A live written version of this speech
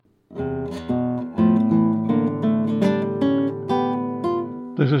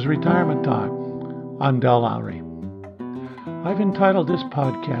Retirement Talk. I'm Del Lowry. I've entitled this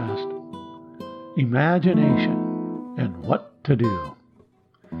podcast, Imagination and What to Do.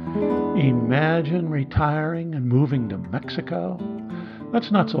 Imagine retiring and moving to Mexico. That's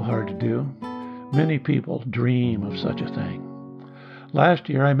not so hard to do. Many people dream of such a thing. Last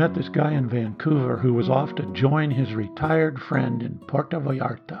year, I met this guy in Vancouver who was off to join his retired friend in Puerto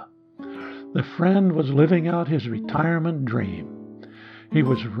Vallarta. The friend was living out his retirement dream. He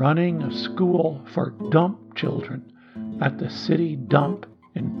was running a school for dump children at the city dump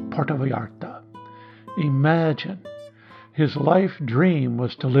in Puerto Vallarta. Imagine, his life dream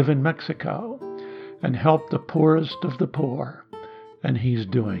was to live in Mexico and help the poorest of the poor, and he's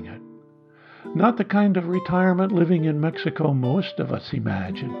doing it. Not the kind of retirement living in Mexico most of us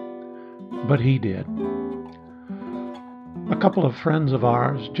imagine, but he did. A couple of friends of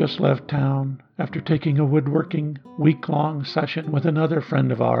ours just left town after taking a woodworking week-long session with another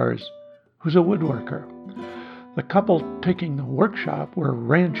friend of ours who's a woodworker. The couple taking the workshop were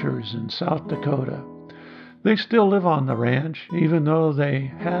ranchers in South Dakota. They still live on the ranch, even though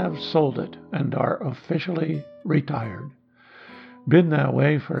they have sold it and are officially retired. Been that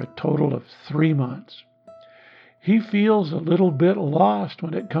way for a total of 3 months. He feels a little bit lost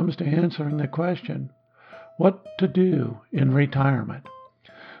when it comes to answering the question, what to do in retirement?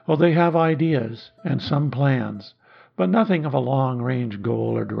 Well, they have ideas and some plans, but nothing of a long-range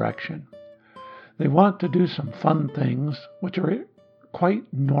goal or direction. They want to do some fun things, which are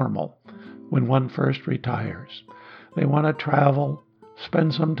quite normal when one first retires. They want to travel,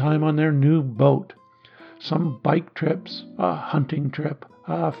 spend some time on their new boat, some bike trips, a hunting trip,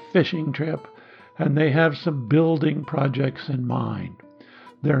 a fishing trip, and they have some building projects in mind.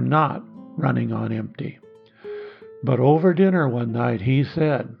 They're not running on empty. But over dinner one night he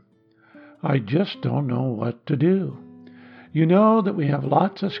said, I just don't know what to do. You know that we have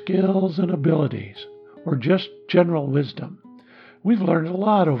lots of skills and abilities, or just general wisdom. We've learned a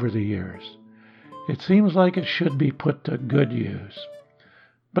lot over the years. It seems like it should be put to good use.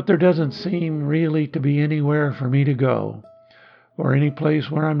 But there doesn't seem really to be anywhere for me to go, or any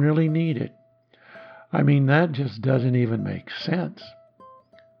place where I'm really needed. I mean, that just doesn't even make sense.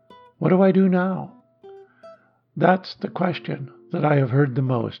 What do I do now? That's the question that I have heard the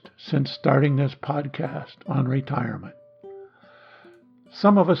most since starting this podcast on retirement.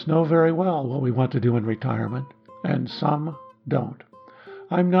 Some of us know very well what we want to do in retirement, and some don't.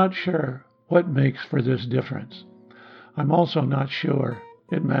 I'm not sure what makes for this difference. I'm also not sure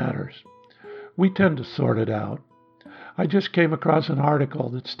it matters. We tend to sort it out. I just came across an article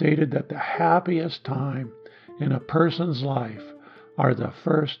that stated that the happiest time in a person's life are the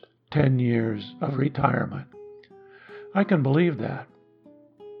first 10 years of retirement. I can believe that.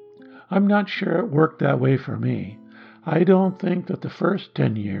 I'm not sure it worked that way for me. I don't think that the first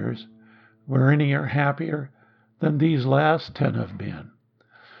 10 years were any happier than these last 10 have been.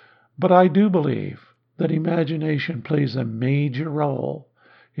 But I do believe that imagination plays a major role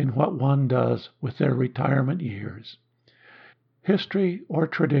in what one does with their retirement years. History or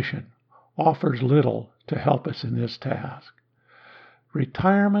tradition offers little to help us in this task.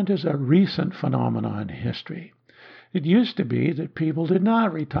 Retirement is a recent phenomenon in history. It used to be that people did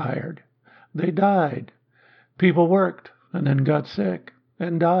not retire. They died. People worked and then got sick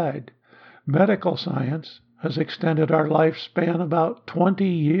and died. Medical science has extended our lifespan about 20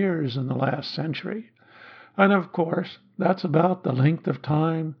 years in the last century. And of course, that's about the length of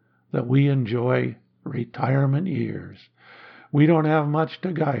time that we enjoy retirement years. We don't have much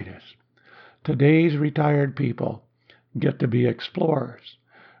to guide us. Today's retired people get to be explorers.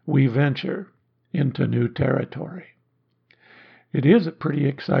 We venture into new territory. It is a pretty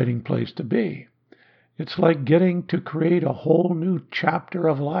exciting place to be. It's like getting to create a whole new chapter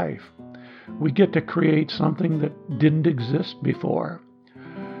of life. We get to create something that didn't exist before.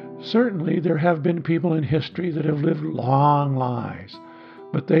 Certainly, there have been people in history that have lived long lives,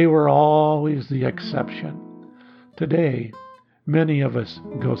 but they were always the exception. Today, many of us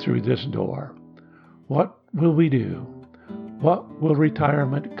go through this door. What will we do? What will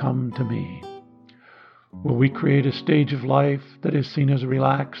retirement come to mean? Will we create a stage of life that is seen as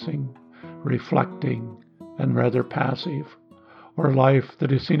relaxing, reflecting, and rather passive, or life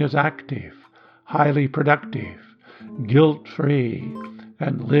that is seen as active, highly productive, guilt-free,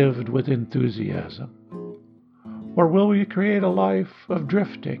 and lived with enthusiasm? Or will we create a life of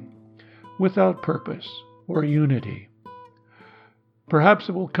drifting, without purpose or unity? Perhaps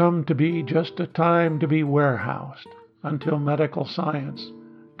it will come to be just a time to be warehoused until medical science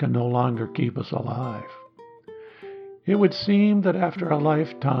can no longer keep us alive. It would seem that after a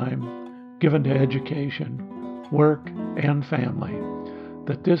lifetime given to education, work, and family,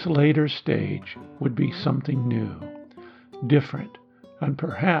 that this later stage would be something new, different, and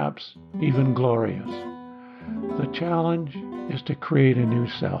perhaps even glorious. The challenge is to create a new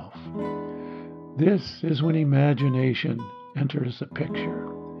self. This is when imagination enters the picture.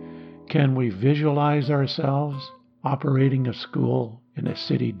 Can we visualize ourselves operating a school in a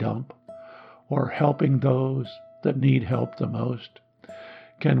city dump, or helping those that need help the most?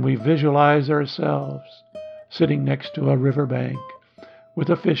 Can we visualize ourselves sitting next to a riverbank with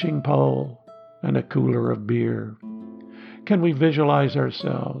a fishing pole and a cooler of beer? Can we visualize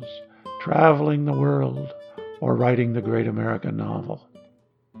ourselves traveling the world or writing the great American novel?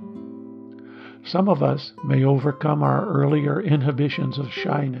 Some of us may overcome our earlier inhibitions of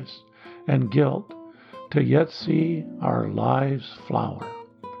shyness and guilt to yet see our lives flower.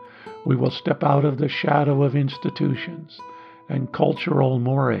 We will step out of the shadow of institutions and cultural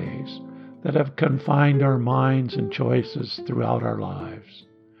mores that have confined our minds and choices throughout our lives.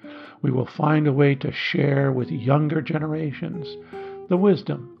 We will find a way to share with younger generations the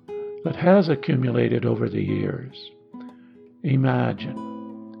wisdom that has accumulated over the years. Imagine.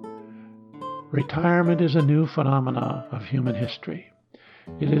 Retirement is a new phenomena of human history.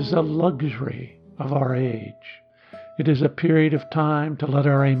 It is a luxury of our age. It is a period of time to let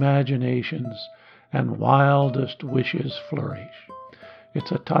our imaginations and wildest wishes flourish.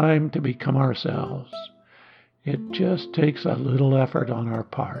 It's a time to become ourselves. It just takes a little effort on our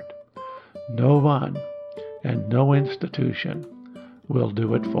part. No one and no institution will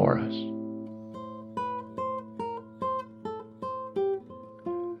do it for us.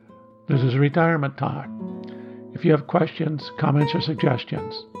 This is Retirement Talk. If you have questions, comments, or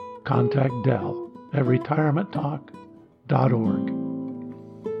suggestions, contact Del at retirementtalk.org.